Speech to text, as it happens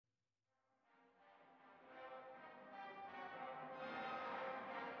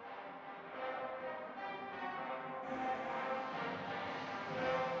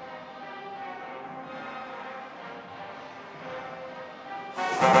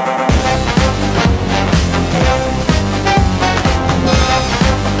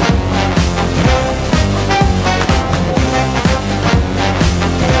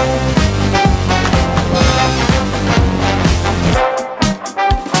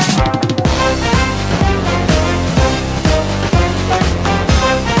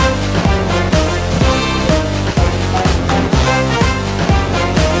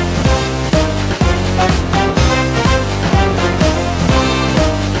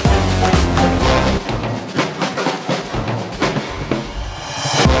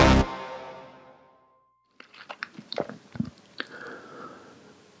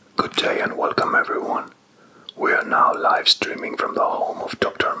live streaming from the home of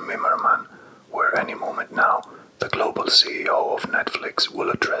Dr. Mimermann, where any moment now, the global CEO of Netflix will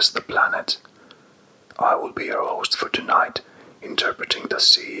address the planet. I will be your host for tonight, interpreting the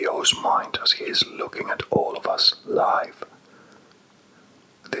CEO's mind as he is looking at all of us live.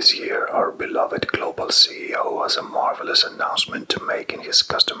 This year, our beloved global CEO has a marvelous announcement to make in his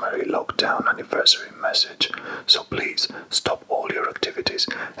customary lockdown anniversary message, so please stop all your activities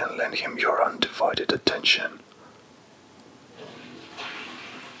and lend him your undivided attention.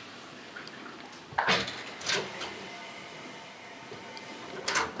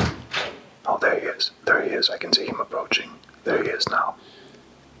 Oh, there he is, I can see him approaching. There he is now.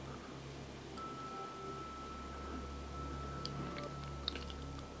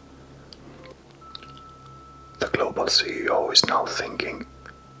 The global CEO is now thinking,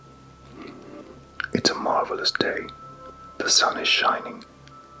 it's a marvelous day. The sun is shining,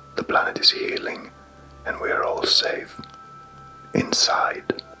 the planet is healing, and we are all safe.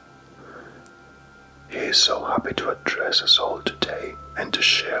 Inside. He is so happy to address us all today and to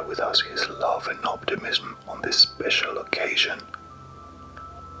share with us his love and optimism on this special occasion.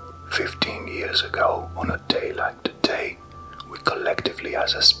 15 years ago, on a day like today, we collectively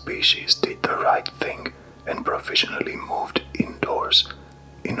as a species did the right thing and provisionally moved indoors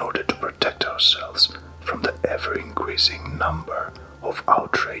in order to protect ourselves from the ever-increasing number of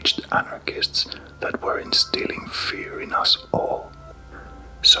outraged anarchists that were instilling fear in us all.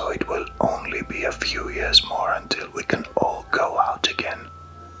 So it will only be a few years more until we can all go out again.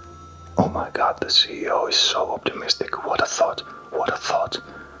 Oh my god, the CEO is so optimistic. What a thought, what a thought.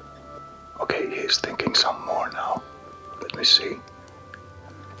 Okay, he's thinking some more now. Let me see.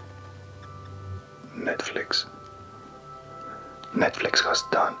 Netflix. Netflix has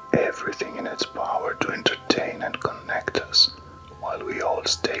done everything in its power to entertain and connect us, while we all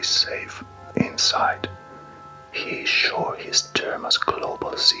stay safe inside. He is sure his term as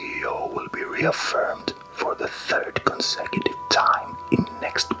global CEO will be reaffirmed for the third consecutive time in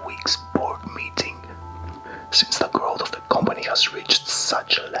next week's board meeting, since the growth of the company has reached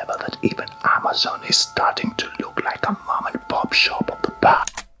such a level that even Amazon is starting to look like a mom-and-pop shop of the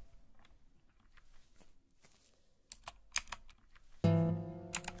past.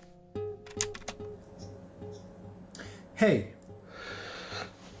 Hey.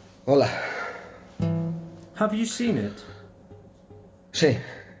 Hola. Have you seen it? Sí.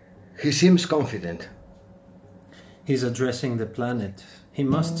 He seems confident. He's addressing the planet. He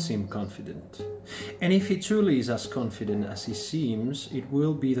must seem confident. And if he truly is as confident as he seems, it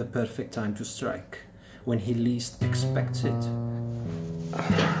will be the perfect time to strike, when he least expects it.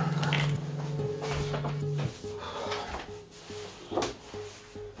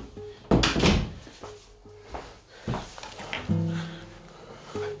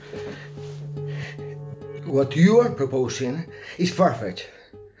 What you are proposing is perfect.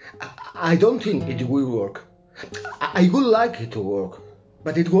 I don't think it will work. I would like it to work,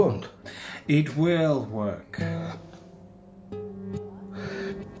 but it won't. It will work.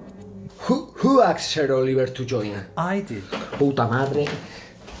 Who asked Sir Oliver to join? I did. Puta madre.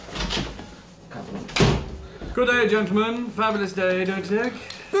 Good day, gentlemen. Fabulous day, don't you think?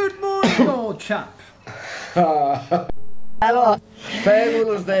 Good morning, old chap. Hello.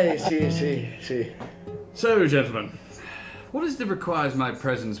 Fabulous day, sí. So, gentlemen, what is it that requires my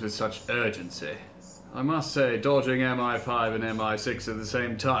presence with such urgency? I must say, dodging MI5 and MI6 at the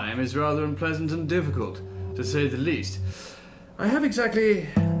same time is rather unpleasant and difficult, to say the least. I have exactly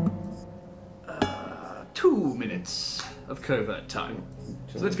 2 minutes of covert time.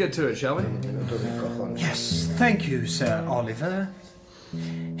 So let's get to it, shall we? Yes, thank you, Sir Oliver.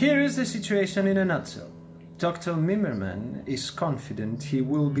 Here is the situation in a nutshell. Dr. Mimermann is confident he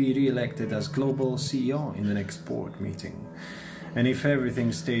will be re-elected as global CEO in the next board meeting. And if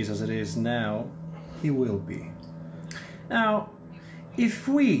everything stays as it is now, he will be. Now, if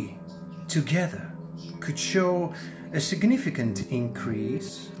we, together, could show a significant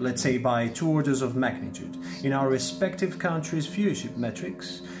increase, let's say by 2 orders of magnitude, in our respective countries' viewership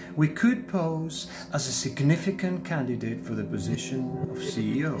metrics, we could pose as a significant candidate for the position of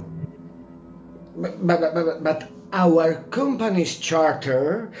CEO. But our company's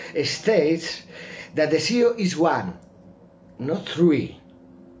charter states that the CEO is 1, not 3.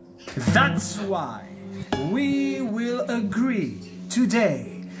 That's why we will agree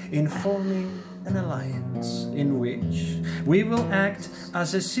today in forming an alliance in which we will act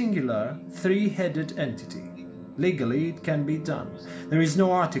as a singular 3-headed entity. Legally, it can be done. There is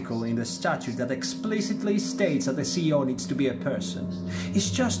no article in the statute that explicitly states that the CEO needs to be a person.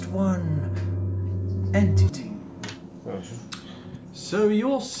 It's just one entity. So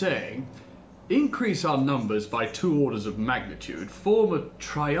you're saying, increase our numbers by 2 orders of magnitude, form a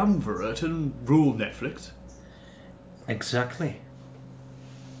triumvirate, and rule Netflix? Exactly.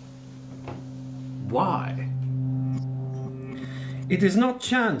 Why? It is not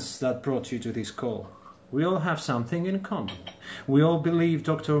chance that brought you to this call. We all have something in common. We all believe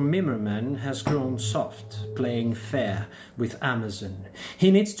Dr. Mimermann has grown soft, playing fair with Amazon.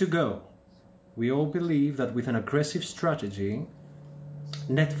 He needs to go. We all believe that with an aggressive strategy,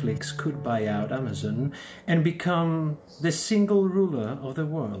 Netflix could buy out Amazon and become the single ruler of the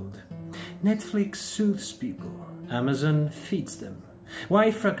world. Netflix soothes people. Amazon feeds them.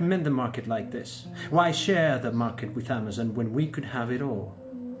 Why fragment the market like this? Why share the market with Amazon when we could have it all?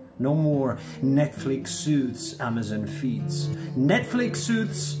 No more Netflix soothes, Amazon feeds. Netflix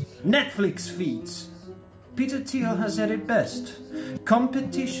soothes, Netflix feeds. Peter Thiel has said it best.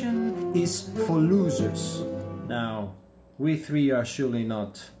 Competition is for losers. Now, we three are surely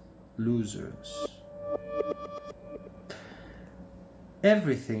not losers.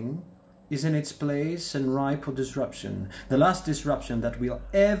 Everything is in its place and ripe for disruption. The last disruption that will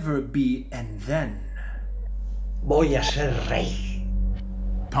ever be, and then... Voy a ser rey.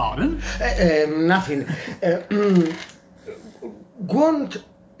 Pardon? Nothing. Won't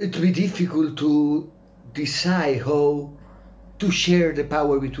it be difficult to decide how to share the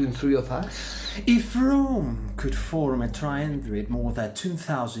power between 3 of us? If Rome could form a triumvirate more than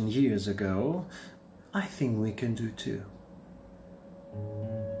 2,000 years ago, I think we can do too.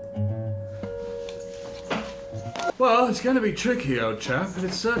 Well, it's going to be tricky, old chap, but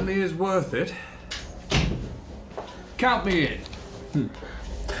it certainly is worth it. Count me in.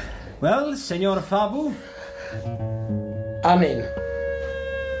 Well, Senor Fabu? Amen.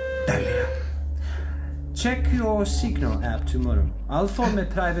 Delia. Check your Signal app tomorrow. I'll form a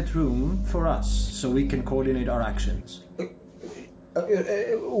private room for us so we can coordinate our actions.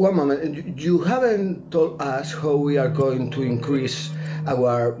 One moment. You haven't told us how we are going to increase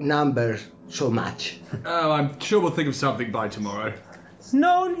our numbers so much. Oh, I'm sure we'll think of something by tomorrow.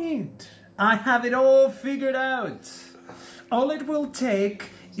 No need. I have it all figured out. All it will take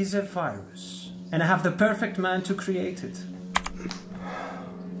is a virus. And I have the perfect man to create it.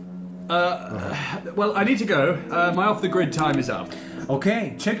 Well, I need to go. My off-the-grid time is up.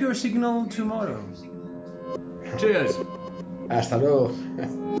 Okay, check your Signal tomorrow. Cheers. Hasta luego.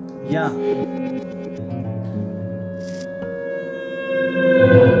 Yeah.